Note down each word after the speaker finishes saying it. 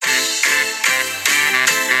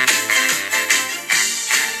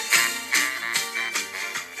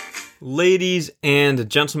Ladies and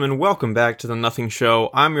gentlemen, welcome back to the Nothing Show.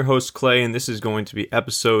 I'm your host, Clay, and this is going to be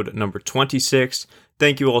episode number 26.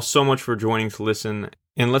 Thank you all so much for joining to listen,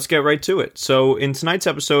 and let's get right to it. So, in tonight's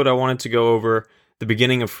episode, I wanted to go over the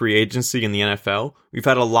beginning of free agency in the NFL. We've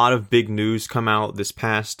had a lot of big news come out this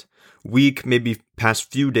past week, maybe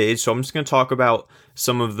past few days, so I'm just going to talk about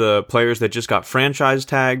some of the players that just got franchise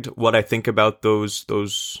tagged, what I think about those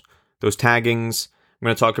taggings. I'm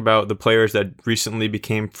going to talk about the players that recently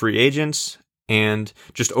became free agents and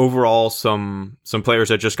just overall some players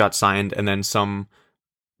that just got signed and then some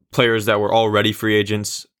players that were already free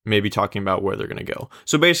agents, maybe talking about where they're going to go.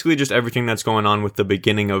 So basically just everything that's going on with the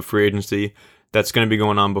beginning of free agency that's going to be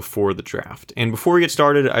going on before the draft. And before we get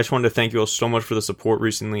started, I just wanted to thank you all so much for the support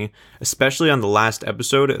recently, especially on the last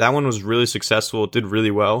episode. That one was really successful. It did really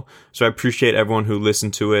well. So I appreciate everyone who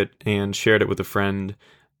listened to it and shared it with a friend.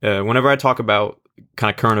 Whenever I talk about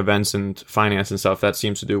kind of current events and finance and stuff, that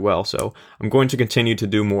seems to do well. So I'm going to continue to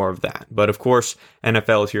do more of that. But of course,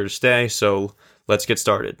 NFL is here to stay. So let's get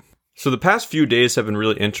started. So the past few days have been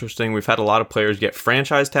really interesting. We've had a lot of players get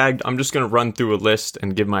franchise tagged. I'm just going to run through a list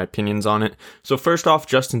and give my opinions on it. So first off,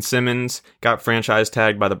 Justin Simmons got franchise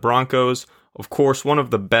tagged by the Broncos. Of course, one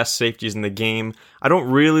of the best safeties in the game. I don't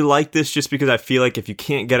really like this just because I feel like if you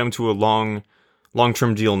can't get him to a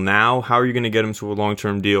long-term deal now, how are you going to get him to a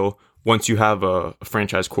long-term deal once you have a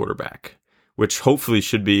franchise quarterback, which hopefully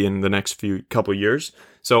should be in the next couple years.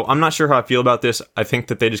 So I'm not sure how I feel about this. I think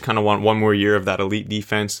that they just kind of want one more year of that elite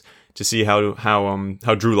defense to see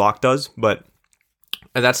how Drew Lock does, but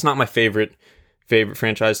that's not my favorite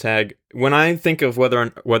franchise tag. When I think of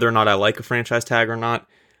whether or not I like a franchise tag or not,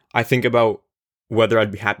 I think about whether I'd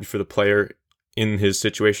be happy for the player in his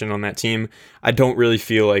situation on that team. I don't really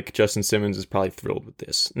feel like Justin Simmons is probably thrilled with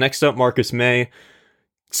this. Next up, Marcus May.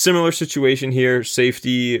 Similar situation here,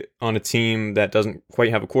 safety on a team that doesn't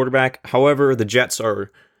quite have a quarterback. However, the Jets are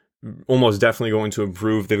almost definitely going to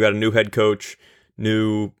improve. They've got a new head coach,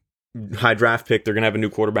 new high draft pick. They're going to have a new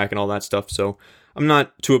quarterback and all that stuff. So I'm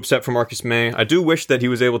not too upset for Marcus May. I do wish that he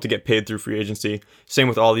was able to get paid through free agency. Same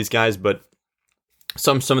with all these guys, but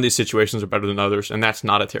some of these situations are better than others, and that's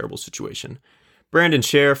not a terrible situation. Brandon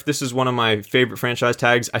Sheriff, this is one of my favorite franchise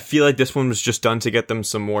tags. I feel like this one was just done to get them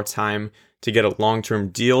some more time to get a long-term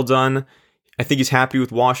deal done. I think he's happy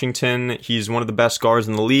with Washington. He's one of the best guards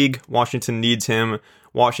in the league. Washington needs him.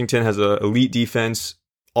 Washington has an elite defense.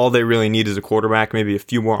 All they really need is a quarterback, maybe a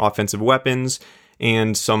few more offensive weapons,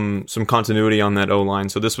 and some continuity on that O-line.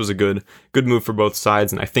 So this was a good move for both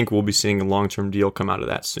sides, and I think we'll be seeing a long-term deal come out of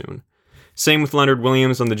that soon. Same with Leonard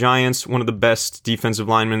Williams on the Giants, one of the best defensive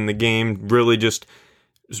linemen in the game, really just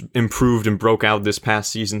improved and broke out this past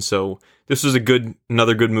season. So this was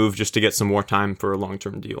another good move just to get some more time for a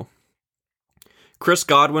long-term deal. Chris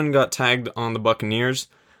Godwin got tagged on the Buccaneers.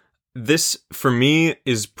 This, for me,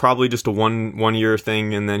 is probably just a one-year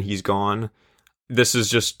thing and then he's gone. This is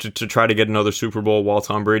just to try to get another Super Bowl while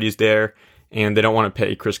Tom Brady's there, and they don't want to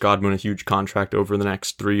pay Chris Godwin a huge contract over the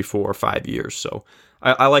next 3, 4, 5 years. So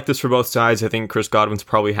I like this for both sides. I think Chris Godwin's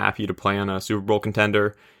probably happy to play on a Super Bowl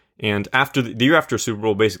contender. And after the year after Super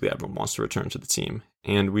Bowl, basically everyone wants to return to the team.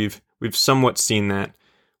 And we've somewhat seen that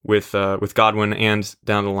with Godwin, and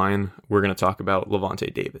down the line, we're going to talk about Levante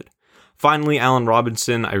David. Finally, Allen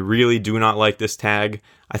Robinson. I really do not like this tag.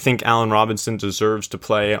 I think Allen Robinson deserves to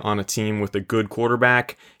play on a team with a good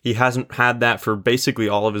quarterback. He hasn't had that for basically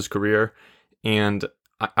all of his career. And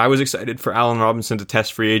I was excited for Allen Robinson to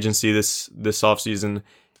test free agency this offseason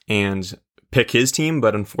and pick his team,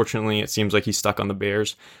 but unfortunately it seems like he's stuck on the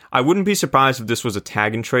Bears. I wouldn't be surprised if this was a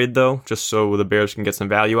tag and trade though, just so the Bears can get some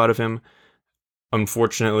value out of him.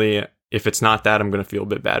 Unfortunately, if it's not that, I'm going to feel a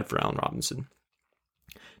bit bad for Allen Robinson.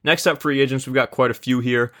 Next up, free agents, we've got quite a few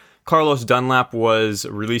here. Carlos Dunlap was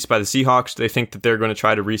released by the Seahawks. They think that they're going to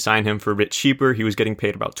try to re-sign him for a bit cheaper. He was getting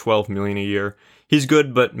paid about $12 million a year. He's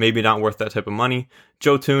good, but maybe not worth that type of money.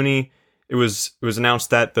 Joe Thuney, it was announced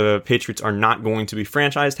that the Patriots are not going to be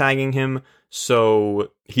franchise tagging him,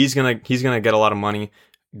 so he's gonna get a lot of money.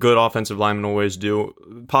 Good offensive linemen always do.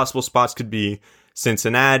 Possible spots could be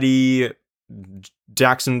Cincinnati,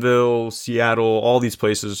 Jacksonville, Seattle. All these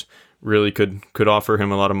places really could offer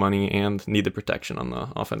him a lot of money and need the protection on the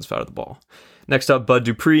offensive side of the ball. Next up, Bud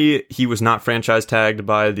Dupree. He was not franchise tagged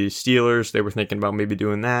by the Steelers. They were thinking about maybe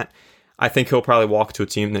doing that. I think he'll probably walk to a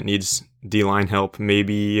team that needs D-line help.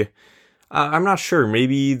 Maybe, I'm not sure,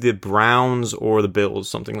 maybe the Browns or the Bills,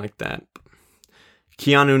 something like that.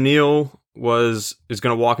 Keanu Neal is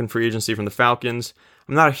going to walk in free agency from the Falcons.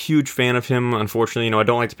 I'm not a huge fan of him, unfortunately. I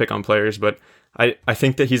don't like to pick on players, but I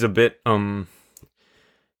think that he's a bit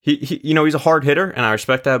he's a hard hitter, and I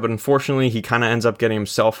respect that, but unfortunately, he kind of ends up getting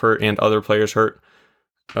himself hurt and other players hurt.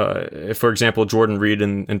 For example, Jordan Reed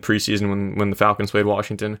in preseason when the Falcons played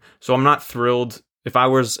Washington. So I'm not thrilled. If I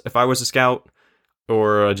was a scout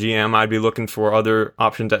or a GM, I'd be looking for other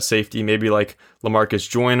options at safety, maybe like LaMarcus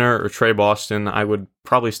Joyner or Trey Boston. I would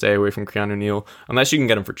probably stay away from Keanu Neal, unless you can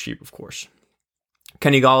get him for cheap, of course.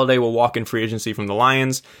 Kenny Golladay will walk in free agency from the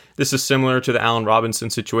Lions. This is similar to the Allen Robinson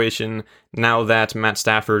situation. Now that Matt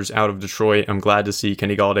Stafford's out of Detroit, I'm glad to see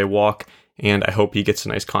Kenny Golladay walk, and I hope he gets a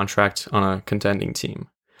nice contract on a contending team.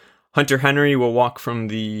 Hunter Henry will walk from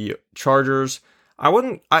the Chargers. I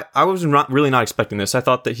was really not expecting this. I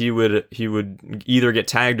thought that he would either get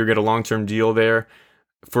tagged or get a long-term deal there.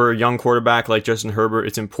 For a young quarterback like Justin Herbert,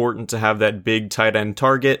 it's important to have that big tight end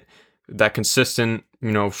target, that consistent,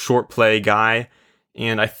 short play guy.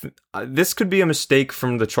 And this could be a mistake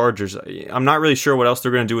from the Chargers. I'm not really sure what else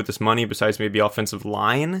they're going to do with this money besides maybe offensive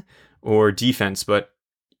line or defense. But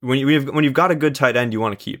when you've got a good tight end, you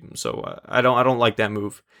want to keep him. So I don't like that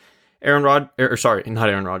move. Aaron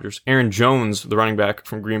Jones, the running back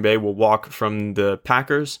from Green Bay, will walk from the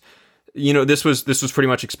Packers. This was pretty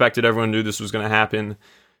much expected. Everyone knew this was going to happen.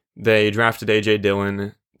 They drafted A.J.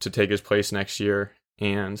 Dillon to take his place next year,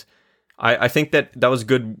 and I think that was a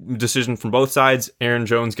good decision from both sides. Aaron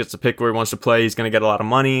Jones gets to pick where he wants to play. He's going to get a lot of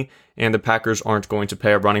money, and the Packers aren't going to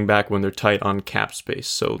pay a running back when they're tight on cap space.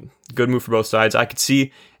 So good move for both sides. I could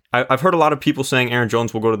see. I've heard a lot of people saying Aaron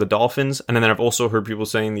Jones will go to the Dolphins, and then I've also heard people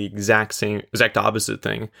saying the exact opposite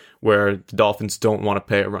thing, where the Dolphins don't want to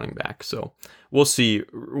pay a running back. So we'll see.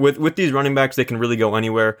 With these running backs, they can really go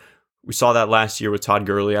anywhere. We saw that last year with Todd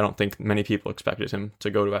Gurley. I don't think many people expected him to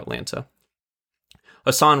go to Atlanta.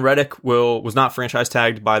 Hassan Reddick was not franchise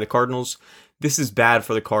tagged by the Cardinals. This is bad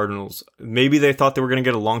for the Cardinals. Maybe they thought they were going to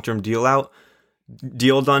get a long-term deal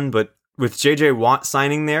done, but with J.J. Watt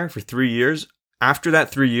signing there for 3 years, after that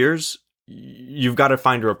 3 years, you've got to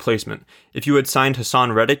find a replacement. If you had signed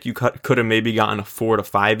Hassan Reddick, you could have maybe gotten a 4 to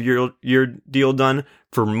 5 year deal done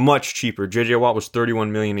for much cheaper. J.J. Watt was $31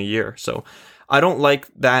 million a year. So I don't like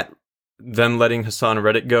that, them letting Hassan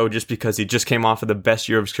Reddick go just because he just came off of the best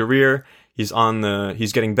year of his career. He's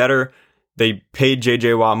getting better. They paid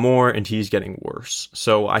J.J. Watt more, and he's getting worse.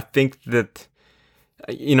 So I think that,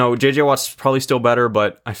 J.J. Watt's probably still better,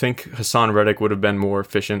 but I think Hassan Reddick would have been more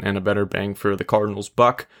efficient and a better bang for the Cardinals'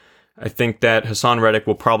 buck. I think that Hassan Reddick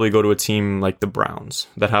will probably go to a team like the Browns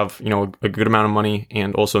that have, a good amount of money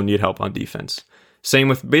and also need help on defense. Same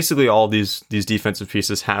with basically all these defensive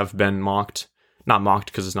pieces have been mocked. Not mocked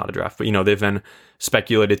because it's not a draft, but, they've been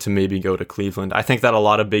speculated to maybe go to Cleveland. I think that a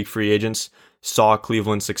lot of big free agents saw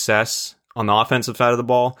Cleveland's success on the offensive side of the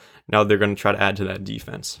ball. Now they're going to try to add to that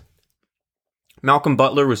defense. Malcolm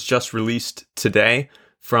Butler was just released today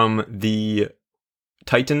from the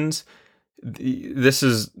Titans.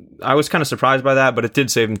 I was kind of surprised by that, but it did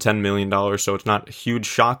save him $10 million, so it's not a huge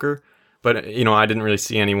shocker. But, I didn't really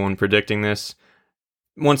see anyone predicting this.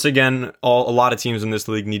 Once again, a lot of teams in this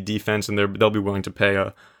league need defense, and they'll be willing to pay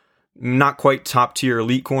a not quite top tier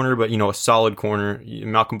elite corner, but a solid corner.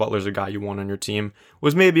 Malcolm Butler's a guy you want on your team.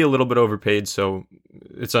 Was maybe a little bit overpaid, so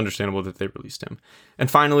it's understandable that they released him.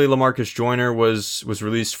 And finally, LaMarcus Joyner was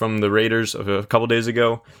released from the Raiders a couple days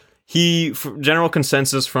ago. General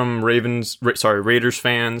consensus from Raiders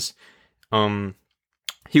fans,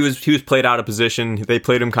 he was played out of position. They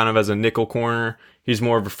played him kind of as a nickel corner. He's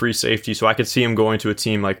more of a free safety, so I could see him going to a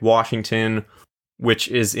team like Washington, which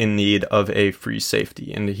is in need of a free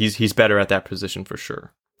safety, and he's better at that position for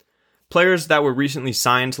sure. Players that were recently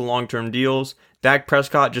signed to long-term deals, Dak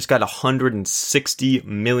Prescott just got $160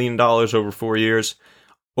 million over 4 years.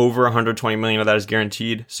 Over $120 million of that is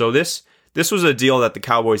guaranteed. So this was a deal that the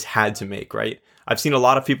Cowboys had to make, right? I've seen a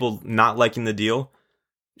lot of people not liking the deal.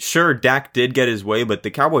 Sure, Dak did get his way, but the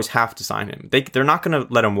Cowboys have to sign him. They're not going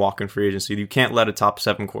to let him walk in free agency. You can't let a top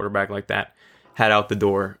 7 quarterback like that head out the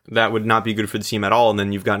door. That would not be good for the team at all, and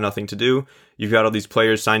then you've got nothing to do. You've got all these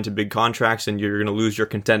players signed to big contracts, and you're going to lose your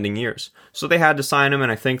contending years. So they had to sign him,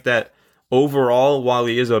 and I think that overall, while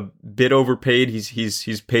he is a bit overpaid,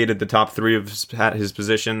 he's paid at the top 3 of his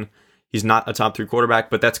position. He's not a top 3 quarterback,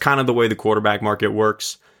 but that's kind of the way the quarterback market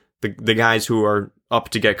works. The guys who are up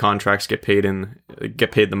to get contracts get paid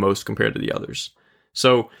the most compared to the others.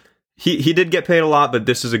 So he did get paid a lot, but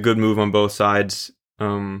this is a good move on both sides.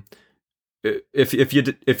 If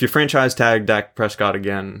you franchise tag Dak Prescott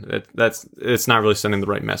again, it's not really sending the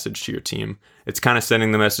right message to your team. It's kind of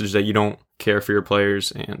sending the message that you don't care for your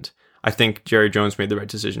players, and I think Jerry Jones made the right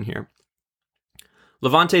decision here.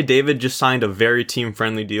 Levante David just signed a very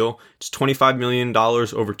team-friendly deal. It's $25 million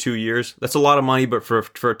over 2 years. That's a lot of money, but for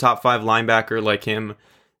a top 5 linebacker like him,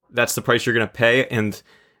 that's the price you're going to pay. And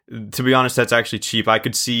to be honest, that's actually cheap. I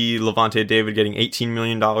could see Lavonte David getting $18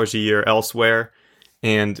 million a year elsewhere,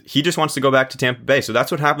 and he just wants to go back to Tampa Bay. So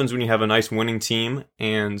that's what happens when you have a nice winning team,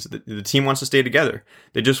 and the team wants to stay together.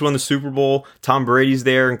 They just won the Super Bowl. Tom Brady's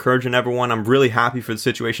there encouraging everyone. I'm really happy for the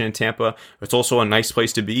situation in Tampa. It's also a nice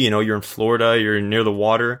place to be. You're in Florida. You're near the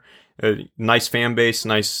water. A nice fan base,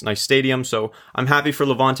 nice stadium. So I'm happy for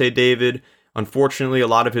Lavonte David. Unfortunately, a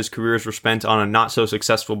lot of his careers were spent on a not so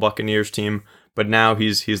successful Buccaneers team, but now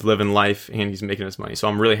he's living life and he's making his money. So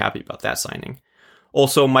I'm really happy about that signing.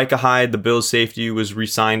 Also, Micah Hyde, the Bills safety, was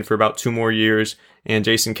re-signed for about 2 more years, and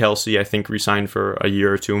Jason Kelce, I think, re-signed for a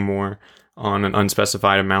year or 2 more on an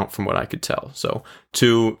unspecified amount from what I could tell. So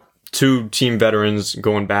two team veterans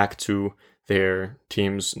going back to their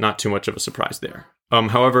teams, not too much of a surprise there.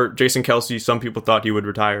 However, Jason Kelce, some people thought he would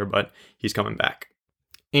retire, but he's coming back.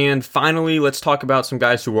 And finally, let's talk about some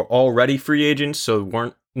guys who were already free agents,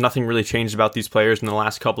 so nothing really changed about these players in the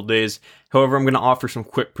last couple days. However, I'm going to offer some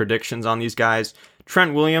quick predictions on these guys.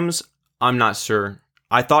 Trent Williams, I'm not sure.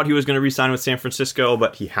 I thought he was going to re-sign with San Francisco,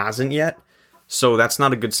 but he hasn't yet. So that's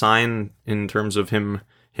not a good sign in terms of him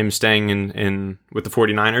staying in with the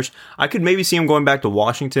 49ers. I could maybe see him going back to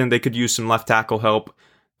Washington. They could use some left tackle help,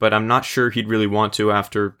 but I'm not sure he'd really want to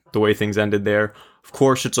after the way things ended there. Of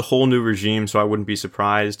course, it's a whole new regime, so I wouldn't be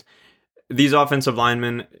surprised. These offensive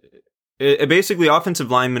linemen, basically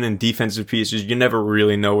offensive linemen and defensive pieces, you never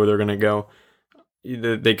really know where they're going to go.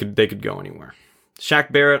 They could go anywhere.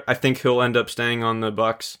 Shaq Barrett, I think he'll end up staying on the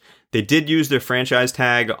Bucs. They did use their franchise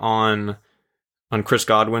tag on Chris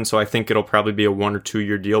Godwin, so I think it'll probably be a 1 or 2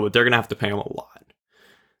 year deal, but they're going to have to pay him a lot.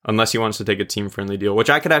 Unless he wants to take a team-friendly deal,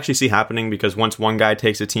 which I could actually see happening because once one guy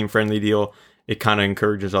takes a team-friendly deal, it kind of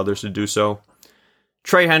encourages others to do so.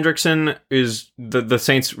 Trey Hendrickson is the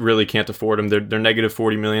Saints really can't afford him. They're negative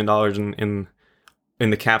 $40 million in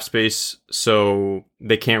the cap space, so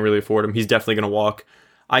they can't really afford him. He's definitely going to walk.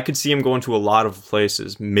 I could see him going to a lot of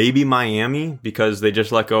places. Maybe Miami, because they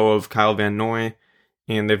just let go of Kyle Van Noy,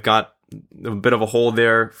 and they've got a bit of a hole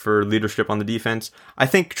there for leadership on the defense. I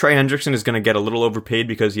think Trey Hendrickson is going to get a little overpaid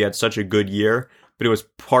because he had such a good year, but it was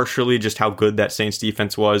partially just how good that Saints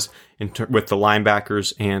defense was with the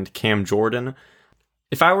linebackers and Cam Jordan.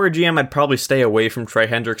 If I were a GM, I'd probably stay away from Trey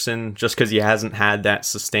Hendrickson just because he hasn't had that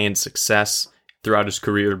sustained success throughout his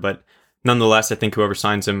career. But nonetheless, I think whoever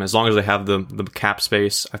signs him, as long as they have the cap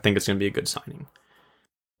space, I think it's going to be a good signing.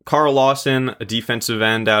 Carl Lawson, a defensive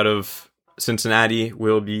end out of Cincinnati,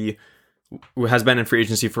 has been in free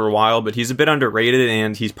agency for a while, but he's a bit underrated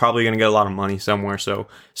and he's probably going to get a lot of money somewhere. So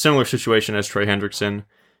similar situation as Trey Hendrickson.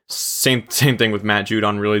 Same thing with Matt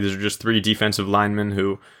Judon, really. These are just 3 defensive linemen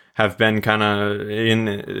who have been kind of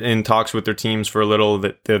in talks with their teams for a little,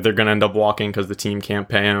 that they're going to end up walking because the team can't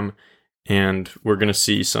pay them. And we're going to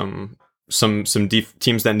see some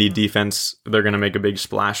teams that need defense. They're going to make a big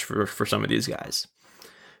splash for some of these guys.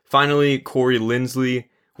 Finally, Corey Linsley,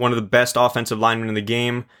 one of the best offensive linemen in the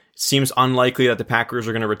game. It seems unlikely that the Packers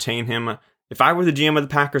are going to retain him. If I were the GM of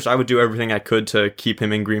the Packers, I would do everything I could to keep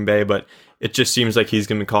him in Green Bay, but it just seems like he's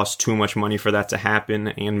going to cost too much money for that to happen,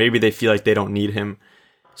 and maybe they feel like they don't need him.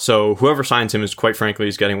 So whoever signs him is, quite frankly,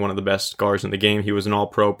 he's getting one of the best guards in the game. He was an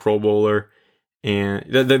all-pro, Pro Bowler, and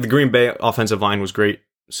the Green Bay offensive line was great,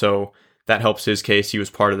 so that helps his case. He was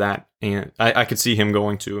part of that, and I could see him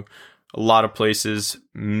going to a lot of places.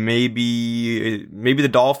 Maybe the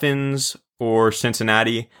Dolphins or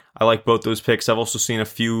Cincinnati. I like both those picks. I've also seen a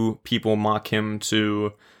few people mock him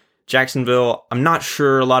to Jacksonville. I'm not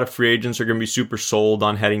sure a lot of free agents are going to be super sold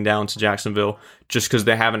on heading down to Jacksonville just because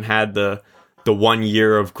they haven't had the 1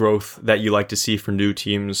 year of growth that you like to see for new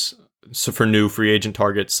teams, so for new free agent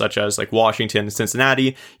targets such as like Washington and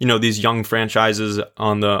Cincinnati. These young franchises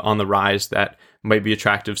on the rise that might be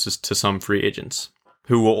attractive to some free agents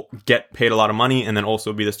who will get paid a lot of money and then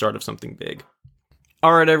also be the start of something big.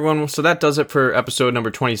 All right, everyone. So that does it for episode number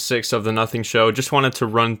 26 of The Nothing Show. Just wanted to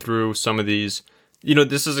run through some of these.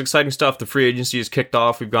 This is exciting stuff. The free agency is kicked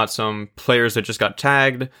off. We've got some players that just got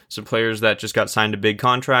tagged, some players that just got signed to big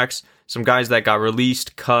contracts, some guys that got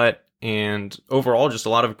released, cut, and overall just a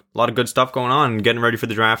lot of good stuff going on. Getting ready for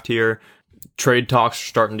the draft here. Trade talks are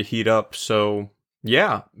starting to heat up. So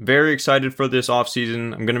yeah, very excited for this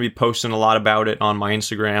offseason. I'm going to be posting a lot about it on my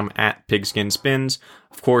Instagram at Pigskin Spins.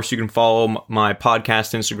 Of course, you can follow my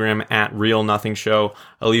podcast Instagram at Real Nothing Show.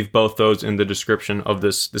 I'll leave both those in the description of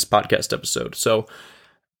this podcast episode. So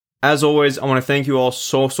as always, I want to thank you all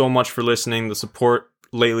so much for listening. The support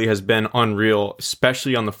lately has been unreal,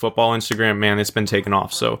 especially on the football Instagram. Man, it's been taking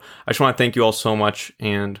off. So I just want to thank you all so much.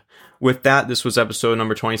 And with that, this was episode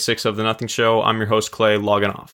number 26 of The Nothing Show. I'm your host, Clay, logging off.